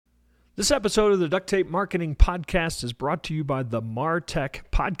This episode of the Duct Tape Marketing Podcast is brought to you by the MarTech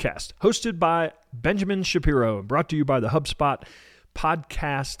Podcast, hosted by Benjamin Shapiro and brought to you by the HubSpot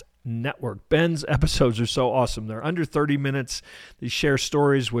Podcast Network. Ben's episodes are so awesome. They're under 30 minutes. They share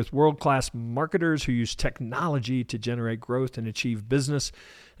stories with world-class marketers who use technology to generate growth and achieve business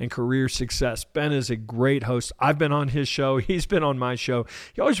and career success. Ben is a great host. I've been on his show. He's been on my show.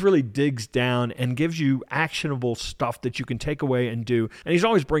 He always really digs down and gives you actionable stuff that you can take away and do. And he's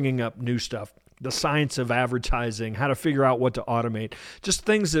always bringing up new stuff. The science of advertising, how to figure out what to automate, just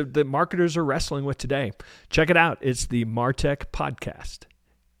things that marketers are wrestling with today. Check it out. It's the MarTech Podcast.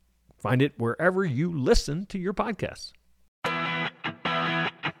 Find it wherever you listen to your podcasts.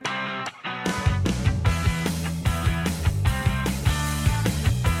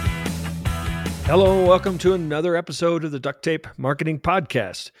 Hello, welcome to another episode of the Duct Tape Marketing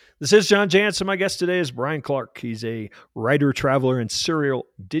Podcast. This is John Jansen. My guest today is Brian Clark. He's a writer, traveler, and serial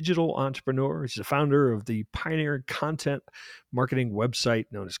digital entrepreneur. He's the founder of the pioneer content marketing website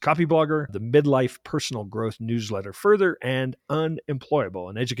known as Copyblogger, the midlife personal growth newsletter Further, and Unemployable,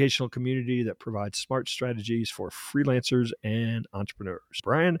 an educational community that provides smart strategies for freelancers and entrepreneurs.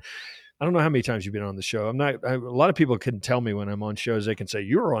 Brian, I don't know how many times you've been on the show. A lot of people can tell me when I'm on shows, they can say,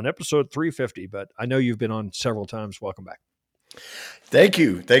 you were on episode 350, but I know you've been on several times. Welcome back. Thank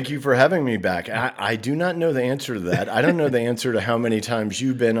you. Thank you for having me back. I do not know the answer to that. I don't know the answer to how many times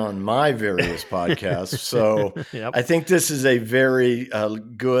you've been on my various podcasts. So yep. I think this is a very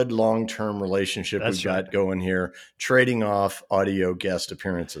good long-term relationship we've got going here, trading off audio guest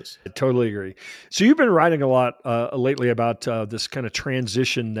appearances. I totally agree. So you've been writing a lot lately about this kind of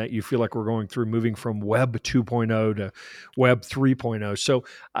transition that you feel like we're going through, moving from Web 2.0 to Web 3.0. So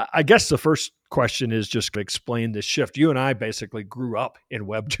I guess the first question is just to explain this shift. You and I basically grew up in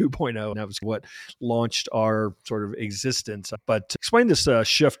Web 2.0, and that was what launched our sort of existence. But explain this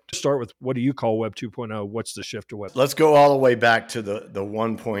shift. Start with, what do you call Web 2.0? What's the shift to Web? Let's go all the way back to the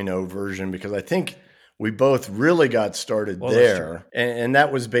 1.0 version, because I think we both really got started there. And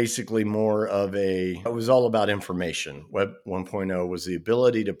that was basically more of it was all about information. Web 1.0 was the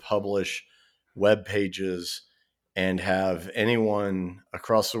ability to publish web pages and have anyone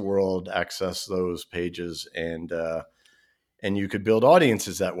across the world access those pages, and you could build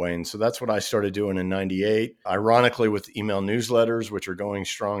audiences that way. And so that's what I started doing in 98, ironically with email newsletters, which are going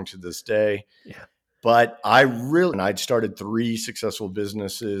strong to this day. Yeah. But I'd started 3 successful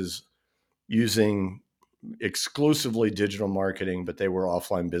businesses using exclusively digital marketing, but they were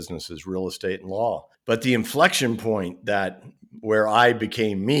offline businesses, real estate and law. But the inflection point where I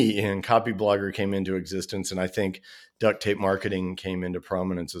became me and Copyblogger came into existence, and I think duct tape marketing came into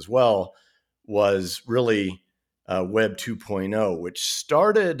prominence as well, was really Web 2.0, which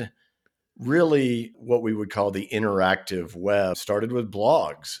started really what we would call the interactive web. Started with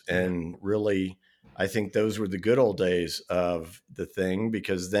blogs, and really, I think those were the good old days of the thing,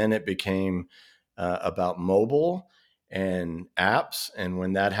 because then it became about mobile and apps. And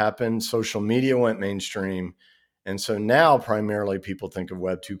when that happened, social media went mainstream. And so now primarily people think of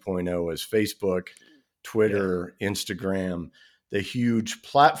Web 2.0 as Facebook, Twitter, Instagram, the huge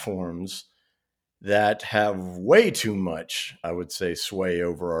platforms that have way too much, I would say, sway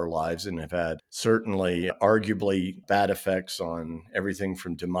over our lives, and have had certainly arguably bad effects on everything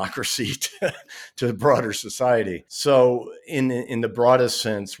from democracy to the broader society. So in the broadest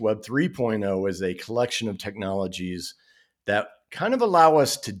sense, Web 3.0 is a collection of technologies that kind of allow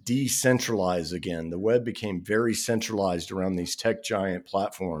us to decentralize again. The web became very centralized around these tech giant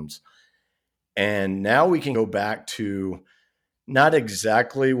platforms. And now we can go back to not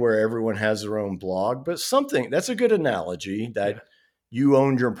exactly where everyone has their own blog, but something that's a good analogy, that you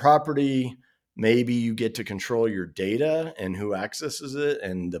own your property. Maybe you get to control your data and who accesses it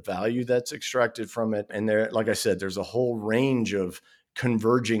and the value that's extracted from it. And there, like I said, there's a whole range of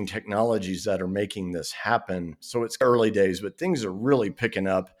converging technologies that are making this happen. So it's early days, but things are really picking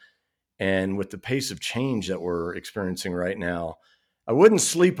up. And with the pace of change that we're experiencing right now, I wouldn't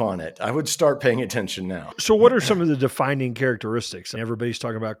sleep on it. I would start paying attention now. So what are some of the defining characteristics? Everybody's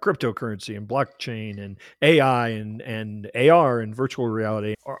talking about cryptocurrency and blockchain and AI and AR and virtual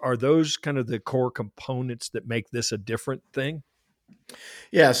reality. Are those kind of the core components that make this a different thing?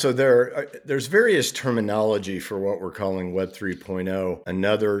 Yeah, so there's various terminology for what we're calling Web 3.0.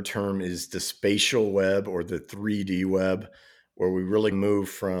 Another term is the spatial web, or the 3D web, where we really move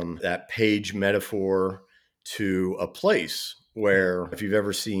from that page metaphor to a place where, if you've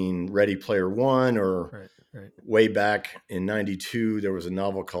ever seen Ready Player One, or way back in 92, there was a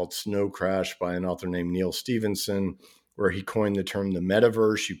novel called Snow Crash by an author named Neal Stephenson, where he coined the term the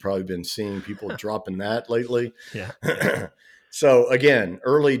metaverse. You've probably been seeing people dropping that lately. Yeah. So again,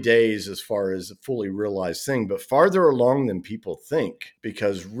 early days as far as a fully realized thing, but farther along than people think,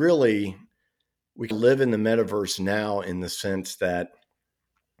 because really we live in the metaverse now in the sense that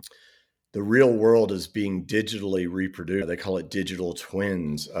the real world is being digitally reproduced. They call it digital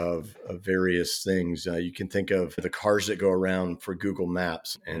twins of various things. You can think of the cars that go around for Google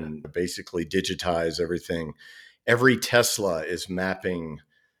Maps and basically digitize everything. Every Tesla is mapping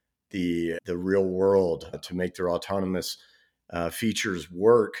the real world to make their autonomous features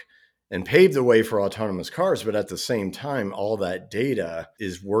work and pave the way for autonomous cars. But at the same time, all that data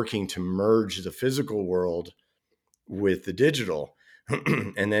is working to merge the physical world with the digital.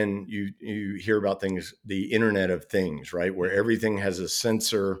 And then you hear about things, the Internet of Things, right? Where everything has a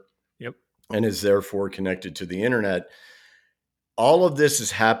sensor and is therefore connected to the internet. All of this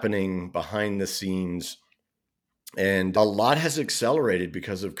is happening behind the scenes. And a lot has accelerated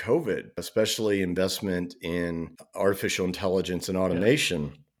because of COVID, especially investment in artificial intelligence and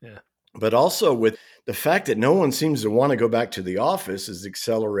automation. Yeah. But also with the fact that no one seems to want to go back to the office is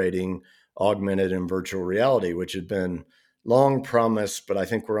accelerating augmented and virtual reality, which had been long promised, but I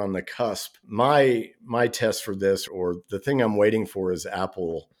think we're on the cusp. My test for this, or the thing I'm waiting for, is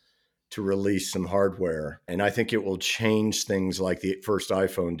Apple to release some hardware. And I think it will change things like the first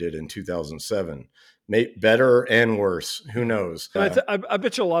iPhone did in 2007. Better and worse. Who knows? I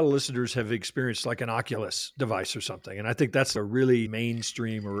bet you a lot of listeners have experienced like an Oculus device or something. And I think that's a really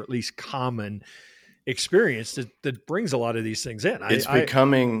mainstream or at least common experience that brings a lot of these things in. It's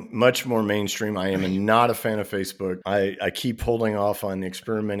becoming much more mainstream. I am not a fan of Facebook. I keep holding off on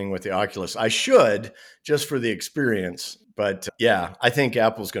experimenting with the Oculus. I should, just for the experience. But yeah, I think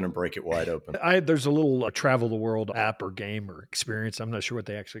Apple's going to break it wide open. There's a little travel the world app or game or experience. I'm not sure what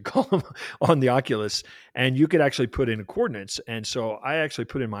they actually call them on the Oculus. And you could actually put in coordinates. And so I actually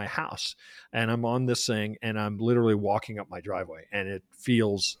put in my house and I'm on this thing and I'm literally walking up my driveway and it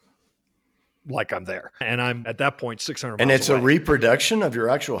feels like I'm there. And I'm at that point 600 miles And it's away. a reproduction of your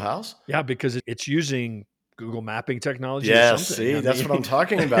actual house? Yeah, because it's using Google mapping technology. Yes, see, that's what I'm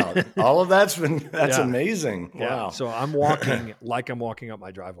talking about. All of that's amazing. Yeah. Wow. So I'm walking like I'm walking up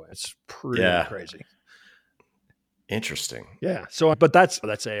my driveway. It's pretty crazy. Interesting. Yeah. So, but that's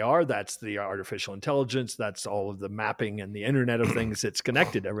AR. That's the artificial intelligence. That's all of the mapping and the Internet of Things. It's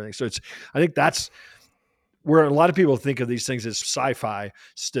connected to everything. So I think that's where a lot of people think of these things as sci-fi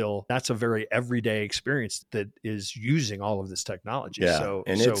still. That's a very everyday experience that is using all of this technology. Yeah.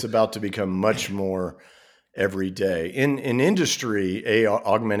 It's about to become much more every day. In industry,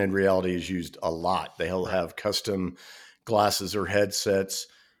 augmented reality is used a lot. They'll have custom glasses or headsets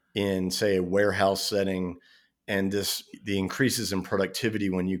in, say, a warehouse setting. And the increases in productivity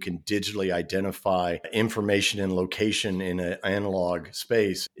when you can digitally identify information and location in an analog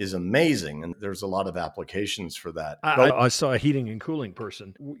space is amazing. And there's a lot of applications for that. I saw a heating and cooling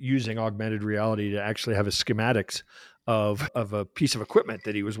person using augmented reality to actually have a schematics of a piece of equipment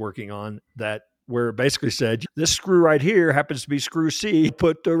that he was working on where it basically said, this screw right here happens to be screw C,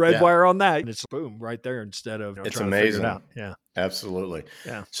 put the red wire on that. And it's boom right there instead of it's trying amazing. to figure it out. Yeah. Absolutely.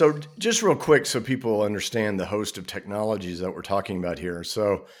 Yeah. So just real quick, so people understand the host of technologies that we're talking about here.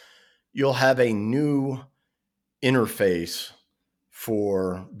 So you'll have a new interface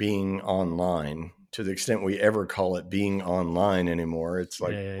for being online, to the extent we ever call it being online anymore. It's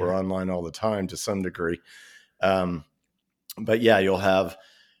like we're online all the time to some degree. But yeah, you'll have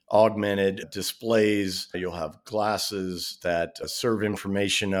augmented displays. You'll have glasses that serve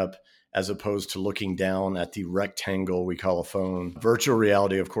information up as opposed to looking down at the rectangle we call a phone. Virtual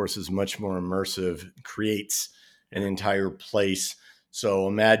reality, of course, is much more immersive, creates an entire place. So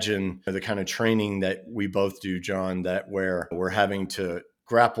imagine the kind of training that we both do, John, where we're having to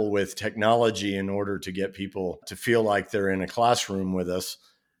grapple with technology in order to get people to feel like they're in a classroom with us.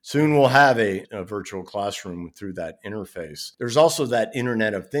 Soon we'll have a virtual classroom through that interface. There's also that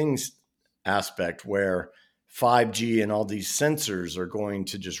Internet of Things aspect where 5G and all these sensors are going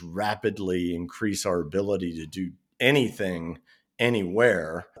to just rapidly increase our ability to do anything,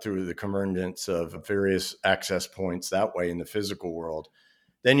 anywhere, through the convergence of various access points that way in the physical world.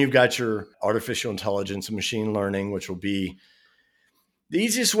 Then you've got your artificial intelligence and machine learning, which will be the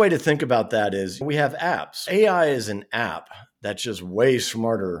easiest way to think about that is we have apps. AI is an app that's just way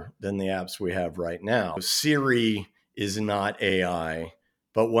smarter than the apps we have right now. Siri is not AI,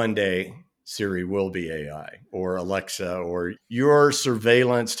 but one day Siri will be AI, or Alexa, or your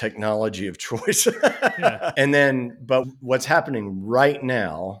surveillance technology of choice. But what's happening right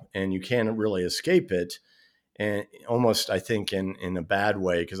now, and you can't really escape it, and almost I think in a bad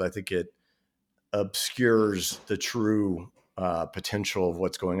way, because I think it obscures the true potential of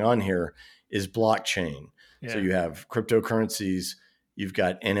what's going on here, is blockchain. So you have cryptocurrencies, you've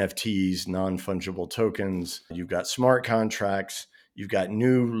got NFTs, non-fungible tokens, you've got smart contracts, you've got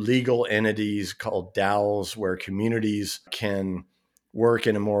new legal entities called DAOs where communities can work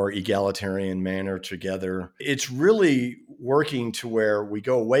in a more egalitarian manner together. It's really working to where we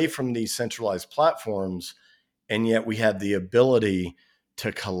go away from these centralized platforms, and yet we have the ability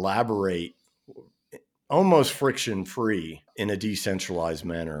to collaborate almost friction-free in a decentralized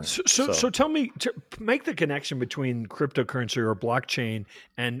manner. So tell me, to make the connection between cryptocurrency or blockchain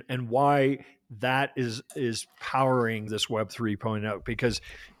and why that is powering this Web 3.0, because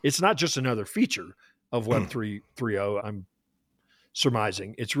it's not just another feature of Web 3.0, I'm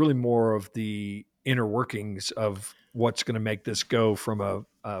surmising. It's really more of the inner workings of what's going to make this go from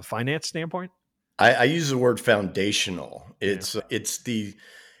a finance standpoint. I use the word foundational. It's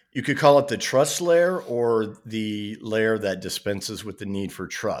you could call it the trust layer or the layer that dispenses with the need for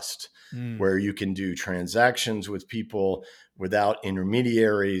trust, where you can do transactions with people without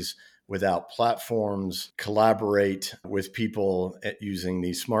intermediaries, without platforms, collaborate with people using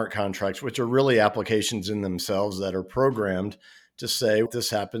these smart contracts, which are really applications in themselves that are programmed to say this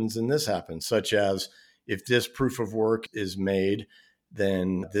happens and this happens, such as if this proof of work is made,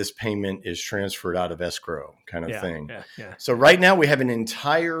 then this payment is transferred out of escrow kind of thing. So right now we have an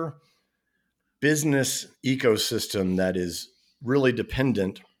entire business ecosystem that is really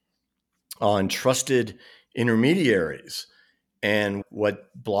dependent on trusted intermediaries. And what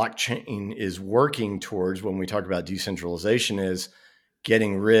blockchain is working towards when we talk about decentralization is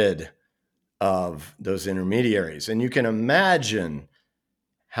getting rid of those intermediaries. And you can imagine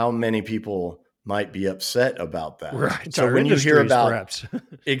how many people might be upset about that. Right. So when you hear about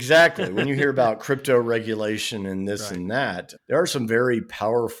exactly, when you hear about crypto regulation and this and that, there are some very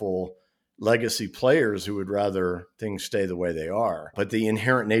powerful legacy players who would rather things stay the way they are. But the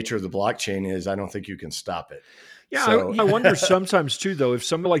inherent nature of the blockchain is I don't think you can stop it. Yeah, so, I wonder sometimes too, though, if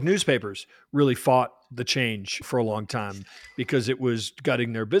some like newspapers really fought the change for a long time because it was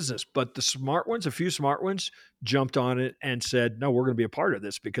gutting their business. But the smart ones, a few smart ones, jumped on it and said, no, we're going to be a part of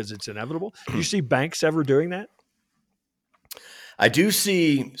this because it's inevitable. Do you see banks ever doing that? I do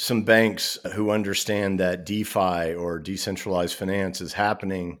see some banks who understand that DeFi or decentralized finance is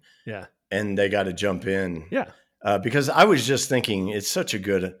happening. Yeah. And they got to jump in. Yeah. Because I was just thinking, it's such a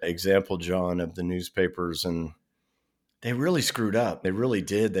good example, John, of the newspapers, and they really screwed up. They really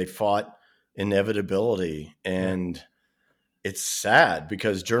did. They fought inevitability, and it's sad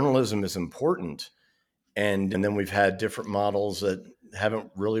because journalism is important. And then we've had different models that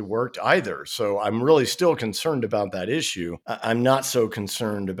haven't really worked either. So I'm really still concerned about that issue. I'm not so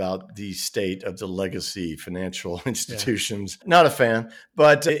concerned about the state of the legacy financial institutions. Not a fan,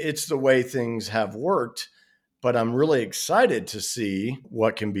 but it's the way things have worked. But I'm really excited to see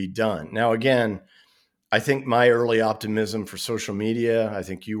what can be done. Now, again, I think my early optimism for social media, I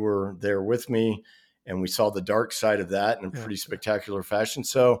think you were there with me, and we saw the dark side of that in a pretty spectacular fashion.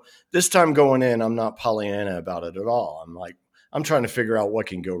 So this time going in, I'm not Pollyanna about it at all. I'm trying to figure out what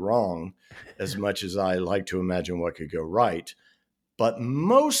can go wrong as much as I like to imagine what could go right. But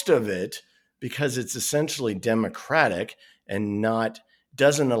most of it, because it's essentially democratic and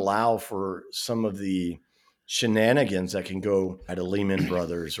doesn't allow for some of the shenanigans that can go at a Lehman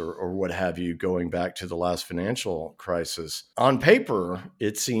Brothers or what have you, going back to the last financial crisis. On paper,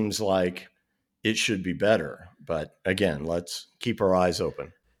 it seems like it should be better. But again, let's keep our eyes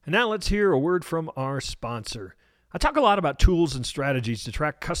open. And now let's hear a word from our sponsor. I talk a lot about tools and strategies to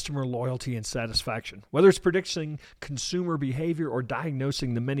track customer loyalty and satisfaction, whether it's predicting consumer behavior or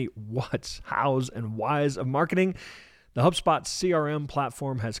diagnosing the many whats, hows, and whys of marketing. The HubSpot CRM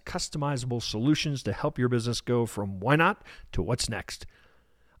platform has customizable solutions to help your business go from why not to what's next.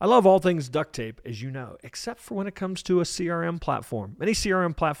 I love all things duct tape, as you know, except for when it comes to a CRM platform. Many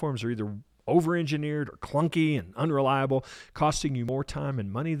CRM platforms are either over-engineered or clunky and unreliable, costing you more time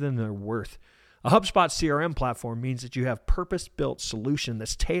and money than they're worth. A HubSpot CRM platform means that you have purpose-built solution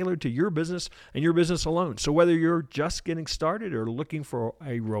that's tailored to your business and your business alone. So whether you're just getting started or looking for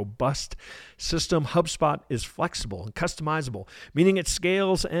a robust system, HubSpot is flexible and customizable, meaning it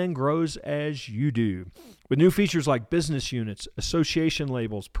scales and grows as you do. With new features like business units, association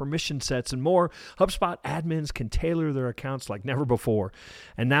labels, permission sets, and more, HubSpot admins can tailor their accounts like never before.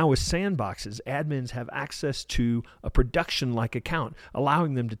 And now with sandboxes, admins have access to a production-like account,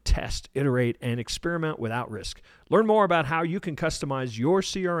 allowing them to test, iterate, and experiment without risk. Learn more about how you can customize your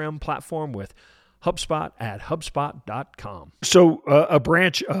CRM platform with HubSpot at HubSpot.com. So a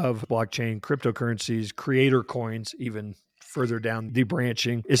branch of blockchain, cryptocurrencies, creator coins, even further down the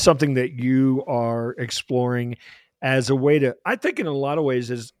branching, is something that you are exploring as a way to, I think in a lot of ways,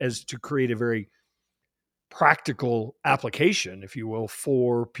 as to create a very practical application, if you will,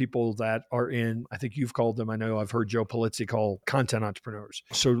 for people that are in, I think you've called them, I know I've heard Joe Pulizzi call content entrepreneurs.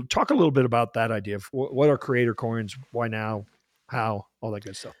 So talk a little bit about that idea of what are creator coins, why now, how, all that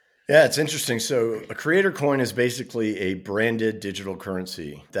good stuff. Yeah, it's interesting. So a creator coin is basically a branded digital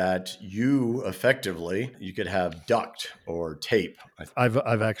currency that you could have duct or tape. I've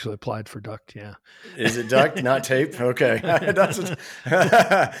actually applied for duct. Yeah. Is it duct, not tape? Okay.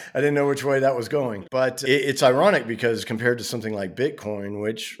 I didn't know which way that was going, but it's ironic because compared to something like Bitcoin,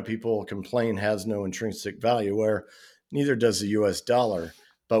 which people complain has no intrinsic value, where neither does the US dollar,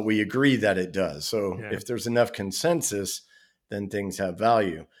 but we agree that it does. So if there's enough consensus, then things have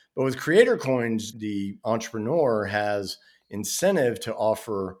value. But with creator coins, the entrepreneur has incentive to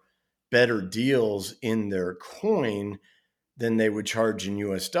offer better deals in their coin than they would charge in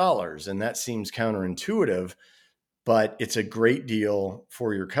US dollars. And that seems counterintuitive, but it's a great deal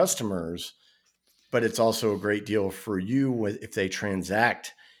for your customers. But it's also a great deal for you if they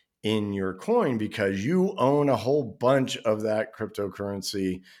transact in your coin, because you own a whole bunch of that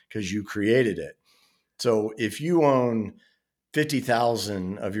cryptocurrency because you created it. So if you own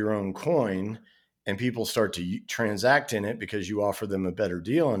 50,000 of your own coin and people start to transact in it because you offer them a better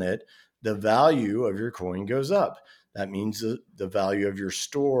deal in it, the value of your coin goes up. That means the value of your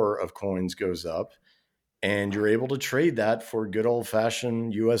store of coins goes up, and you're able to trade that for good old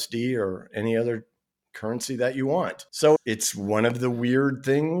fashioned USD or any other currency that you want. So it's one of the weird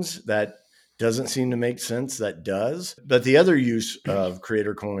things that doesn't seem to make sense that does. But the other use of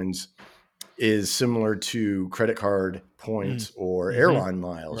creator coins is similar to credit card points or airline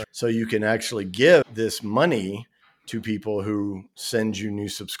miles. Right. So you can actually give this money to people who send you new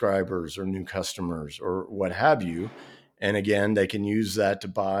subscribers or new customers or what have you. And again, they can use that to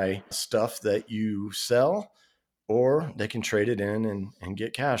buy stuff that you sell, or they can trade it in and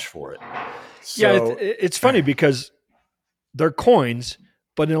get cash for it. So, it's funny because they're coins,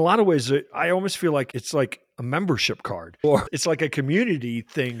 but in a lot of ways, I almost feel like it's like a membership card, or it's like a community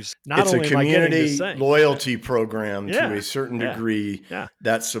things. It's a community loyalty program to a certain degree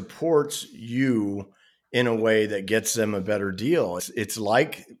that supports you in a way that gets them a better deal. It's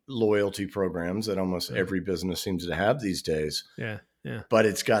like loyalty programs that almost every business seems to have these days. Yeah. But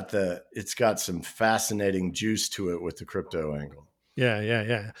it's got some fascinating juice to it with the crypto angle.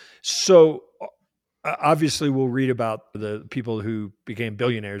 Yeah. So obviously we'll read about the people who became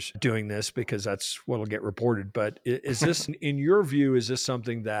billionaires doing this because that's what'll get reported. But is this, in your view, is this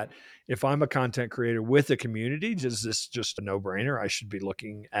something that if I'm a content creator with a community, is this just a no-brainer? I should be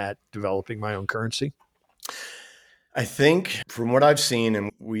looking at developing my own currency? I think from what I've seen,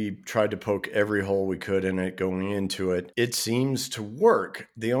 and we tried to poke every hole we could in it going into it, it seems to work.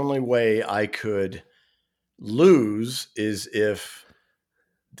 The only way I could lose is if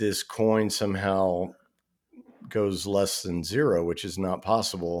this coin somehow goes less than zero, which is not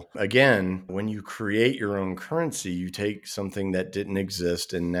possible. Again, when you create your own currency, you take something that didn't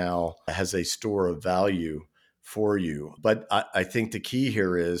exist and now has a store of value for you. But I think the key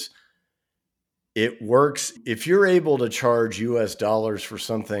here is it works. If you're able to charge US dollars for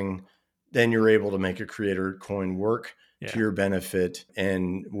something, then you're able to make a creator coin work to your benefit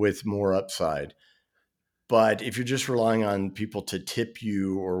and with more upside. But if you're just relying on people to tip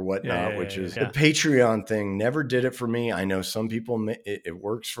you or whatnot, which is the Patreon thing, never did it for me. I know some people, it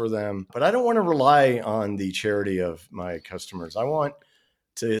works for them, but I don't want to rely on the charity of my customers. I want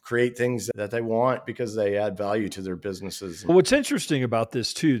to create things that they want because they add value to their businesses. Well, what's interesting about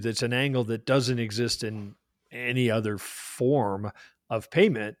this too, that's an angle that doesn't exist in any other form of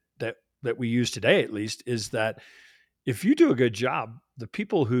payment that we use today, at least, is that if you do a good job, the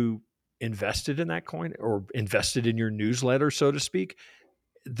people who invested in that coin or invested in your newsletter, so to speak,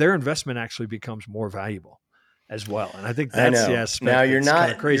 their investment actually becomes more valuable as well. And I think that's the aspect. Now you're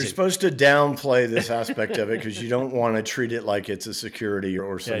supposed to downplay this aspect of it because you don't want to treat it like it's a security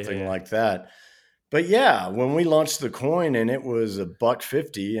or something like that. But when we launched the coin and it was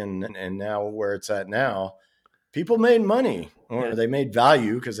 $1.50 and now where it's at now, people made money or they made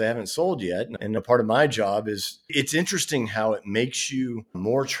value because they haven't sold yet. And a part of my job is it's interesting how it makes you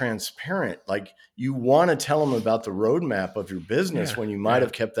more transparent. Like you want to tell them about the roadmap of your business when you might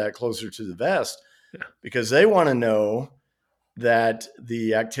have kept that closer to the vest because they want to know that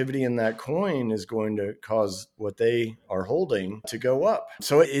the activity in that coin is going to cause what they are holding to go up.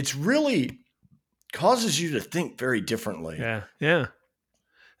 So it's really causes you to think very differently. Yeah.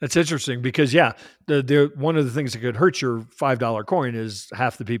 That's interesting because the one of the things that could hurt your $5 coin is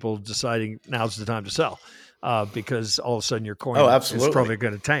half the people deciding now's the time to sell because all of a sudden your coin is probably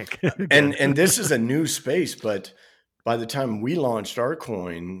going to tank. and this is a new space, but By the time we launched our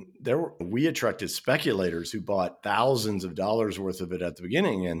coin, we attracted speculators who bought thousands of dollars worth of it at the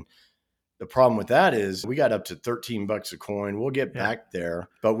beginning. And the problem with that is we got up to $13 a coin. We'll get back there,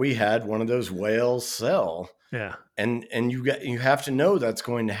 but we had one of those whales sell. Yeah. And you have to know that's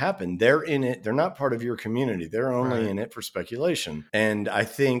going to happen. They're in it. They're not part of your community. They're only in it for speculation. And I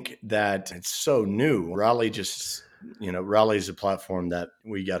think that it's so new. Rally is a platform that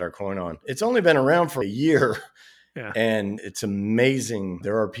we got our coin on. It's only been around for a year. Yeah. And it's amazing.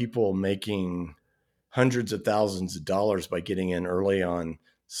 There are people making hundreds of thousands of dollars by getting in early on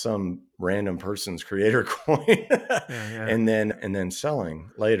some random person's creator coin and then selling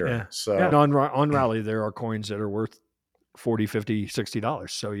later. Yeah. So on Rally, there are coins that are worth $40, $50, $60.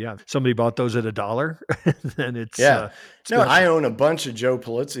 So yeah, somebody bought those at $1, then it's I own a bunch of Joe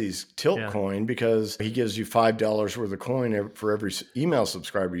Polizzi's Tilt coin because he gives you $5 worth of coin for every email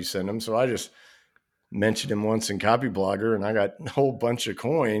subscriber you send him. So I just mentioned him once in Copyblogger, and I got a whole bunch of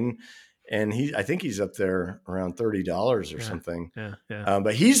coin. And I think he's up there around $30 or something.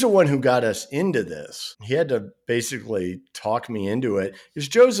 But he's the one who got us into this. He had to basically talk me into it because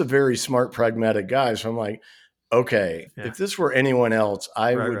Joe's a very smart, pragmatic guy. So I'm like, okay, if this were anyone else,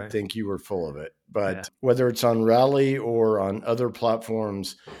 I would think you were full of it. But whether it's on Rally or on other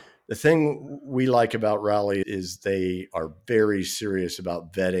platforms, the thing we like about Rally is they are very serious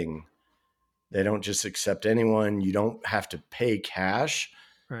about vetting. They don't just accept anyone. You don't have to pay cash.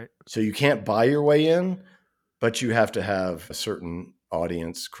 Right. So you can't buy your way in, but you have to have a certain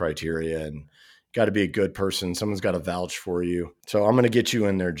audience criteria and got to be a good person. Someone's got to vouch for you. So I'm going to get you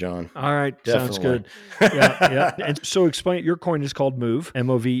in there, John. All right. Definitely. Sounds good. Yeah. And so explain, your coin is called Move,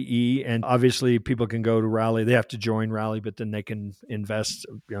 MOVE. And obviously people can go to Rally. They have to join Rally, but then they can invest,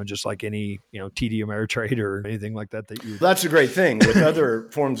 just like any, TD Ameritrade or anything like that. That's a great thing. With other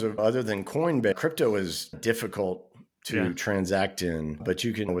forms other than Coinbase, crypto is difficult to transact in, but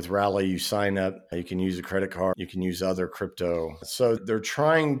you can, with Rally, you sign up, you can use a credit card, you can use other crypto. So they're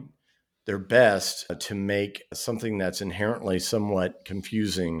trying their best to make something that's inherently somewhat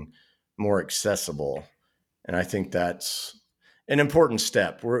confusing more accessible. And I think that's an important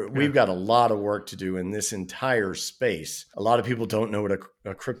step. We've got a lot of work to do in this entire space. A lot of people don't know what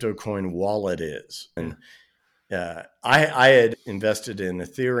a crypto coin wallet is. And I had invested in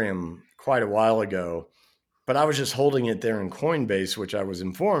Ethereum quite a while ago, but I was just holding it there in Coinbase, which I was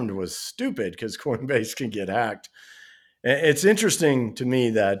informed was stupid because Coinbase can get hacked. It's interesting to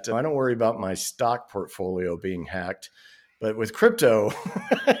me that I don't worry about my stock portfolio being hacked, but with crypto,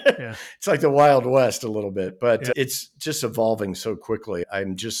 it's like the Wild West a little bit, but it's just evolving so quickly.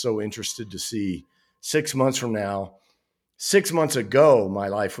 I'm just so interested to see 6 months from now. 6 months ago,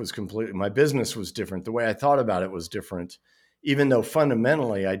 my business was different. The way I thought about it was different, even though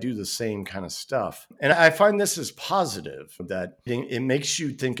fundamentally I do the same kind of stuff. And I find this is positive, that it makes you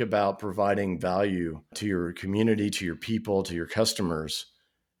think about providing value to your community, to your people, to your customers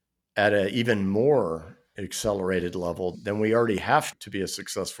at an even more accelerated level than we already have to be a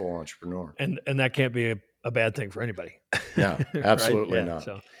successful entrepreneur. And that can't be a bad thing for anybody. No, absolutely not.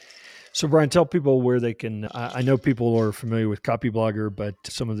 So Brian, tell people where they can, I know people are familiar with Copyblogger, but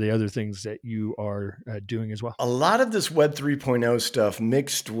some of the other things that you are doing as well. A lot of this Web 3.0 stuff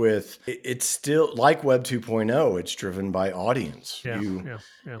mixed with, it's still like Web 2.0, it's driven by audience.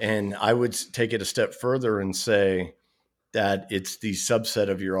 And I would take it a step further and say that it's the subset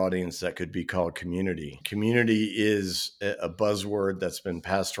of your audience that could be called community. Community is a buzzword that's been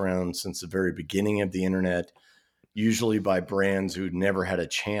passed around since the very beginning of the internet, usually by brands who never had a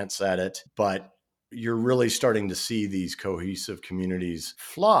chance at it. But you're really starting to see these cohesive communities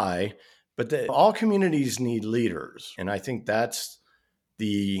fly. But all communities need leaders. And I think that's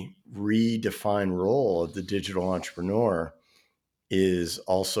the redefined role of the digital entrepreneur, is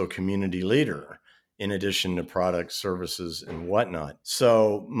also community leader, in addition to products, services, and whatnot.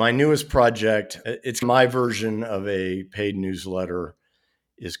 So my newest project, it's my version of a paid newsletter,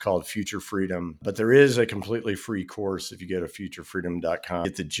 is called Future Freedom. But there is a completely free course if you go to futurefreedom.com.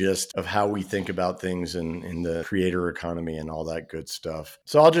 Get the gist of how we think about things in the creator economy and all that good stuff.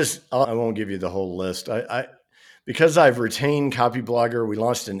 So I won't give you the whole list. Because I've retained Copyblogger, we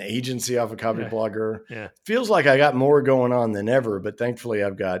launched an agency off of Copyblogger. Feels like I got more going on than ever, but thankfully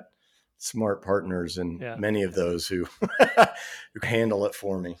I've got smart partners and many of those who handle it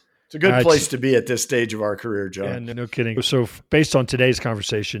for me. It's a good place to be at this stage of our career, John. And no kidding. So based on today's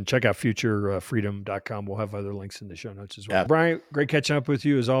conversation, check out futurefreedom.com. We'll have other links in the show notes as well. Yeah. Brian, great catching up with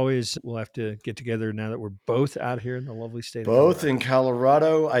you as always. We'll have to get together now that we're both out here in the lovely state of Colorado. Both in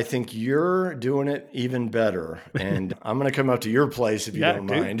Colorado. I think you're doing it even better. And I'm going to come up to your place if you don't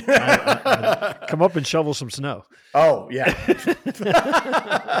mind. I come up and shovel some snow. Oh, yeah.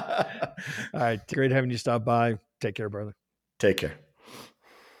 All right. Great having you stop by. Take care, brother. Take care.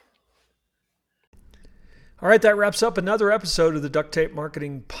 All right, that wraps up another episode of the Duct Tape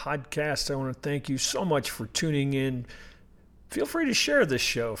Marketing Podcast. I want to thank you so much for tuning in. Feel free to share this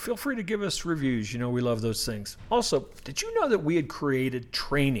show. Feel free to give us reviews. You know, we love those things. Also, did you know that we had created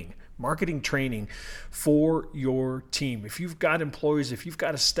marketing training for your team? If you've got employees, if you've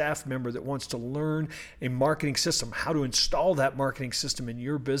got a staff member that wants to learn a marketing system, how to install that marketing system in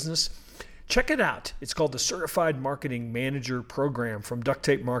your business, check it out. It's called the Certified Marketing Manager Program from Duct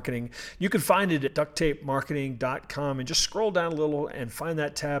Tape Marketing. You can find it at ducttapemarketing.com and just scroll down a little and find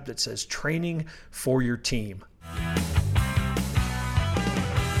that tab that says Training for Your Team.